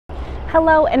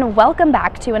Hello and welcome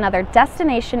back to another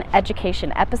Destination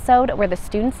Education episode where the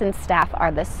students and staff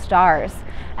are the stars.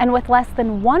 And with less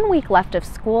than 1 week left of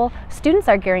school, students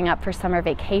are gearing up for summer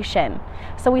vacation.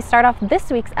 So we start off this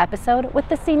week's episode with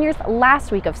the seniors'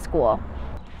 last week of school.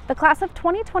 The class of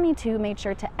 2022 made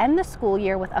sure to end the school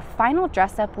year with a final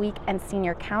dress-up week and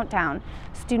senior countdown.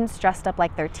 Students dressed up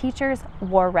like their teachers,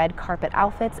 wore red carpet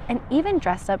outfits, and even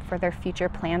dressed up for their future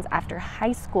plans after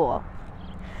high school.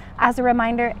 As a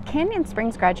reminder, Canyon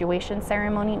Springs graduation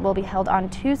ceremony will be held on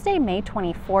Tuesday, May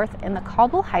 24th in the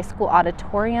Caldwell High School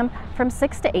auditorium from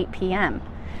 6 to 8 p.m.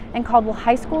 And Caldwell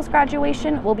High School's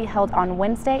graduation will be held on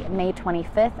Wednesday, May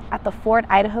 25th at the Ford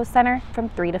Idaho Center from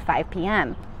 3 to 5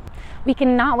 p.m. We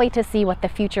cannot wait to see what the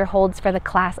future holds for the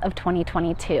class of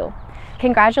 2022.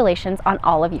 Congratulations on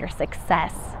all of your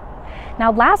success. Now,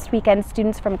 last weekend,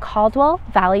 students from Caldwell,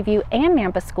 Valley View, and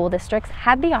Nampa school districts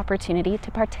had the opportunity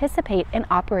to participate in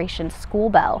Operation School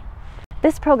Bell.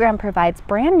 This program provides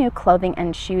brand new clothing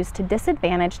and shoes to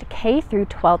disadvantaged K through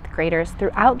 12th graders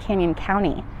throughout Canyon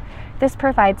County. This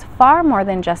provides far more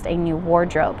than just a new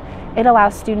wardrobe. It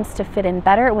allows students to fit in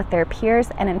better with their peers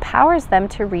and empowers them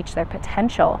to reach their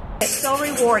potential. It's so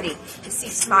rewarding to see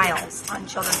smiles on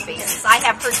children's faces. I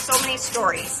have heard so many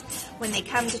stories when they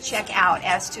come to check out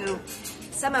as to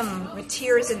some of them with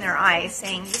tears in their eyes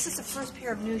saying, this is the first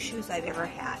pair of new shoes I've ever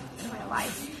had in my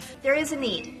life. There is a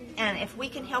need, and if we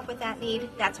can help with that need,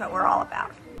 that's what we're all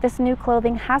about. This new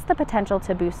clothing has the potential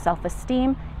to boost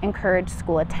self-esteem, encourage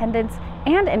school attendance,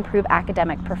 and improve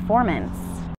academic performance.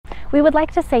 We would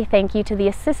like to say thank you to the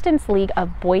Assistance League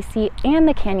of Boise and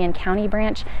the Canyon County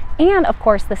branch, and of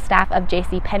course the staff of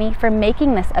JCPenney for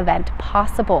making this event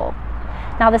possible.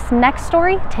 Now this next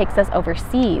story takes us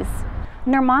overseas.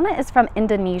 Nirmana is from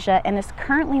Indonesia and is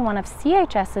currently one of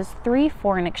CHS's 3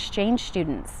 foreign exchange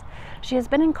students. She has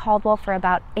been in Caldwell for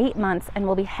about 8 months and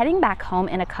will be heading back home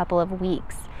in a couple of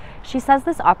weeks. She says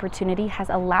this opportunity has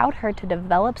allowed her to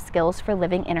develop skills for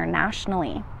living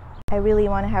internationally. I really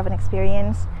want to have an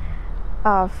experience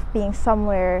of being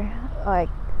somewhere like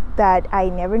that I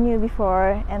never knew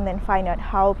before, and then find out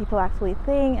how people actually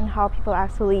think and how people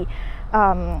actually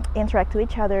interact with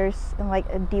each other, and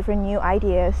like different new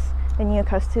ideas, a new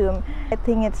costume. I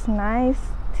think it's nice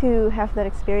to have that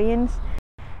experience.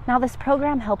 Now this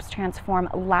program helps transform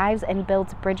lives and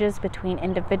builds bridges between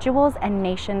individuals and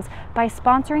nations by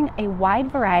sponsoring a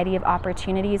wide variety of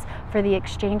opportunities for the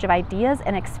exchange of ideas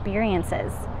and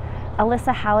experiences.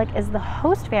 Alyssa Halleck is the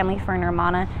host family for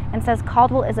Nirmana and says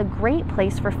Caldwell is a great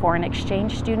place for foreign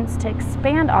exchange students to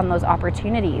expand on those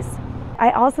opportunities.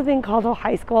 I also think Caldwell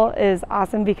High School is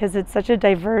awesome because it's such a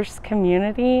diverse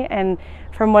community, and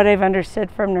from what I've understood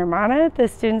from Nirmana, the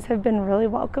students have been really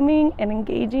welcoming and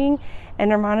engaging, and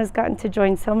Nirmana's gotten to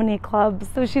join so many clubs,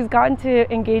 so she's gotten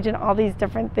to engage in all these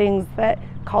different things that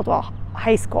Caldwell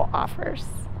High School offers.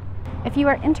 If you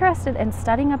are interested in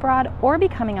studying abroad or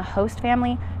becoming a host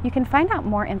family, you can find out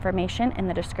more information in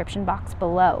the description box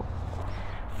below.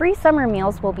 Free summer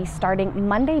meals will be starting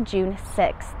Monday, June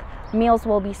 6th. Meals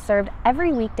will be served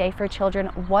every weekday for children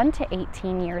 1 to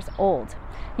 18 years old.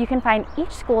 You can find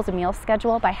each school's meal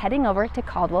schedule by heading over to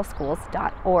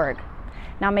caldwellschools.org.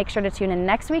 Now make sure to tune in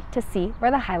next week to see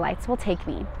where the highlights will take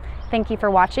me. Thank you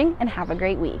for watching and have a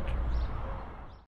great week.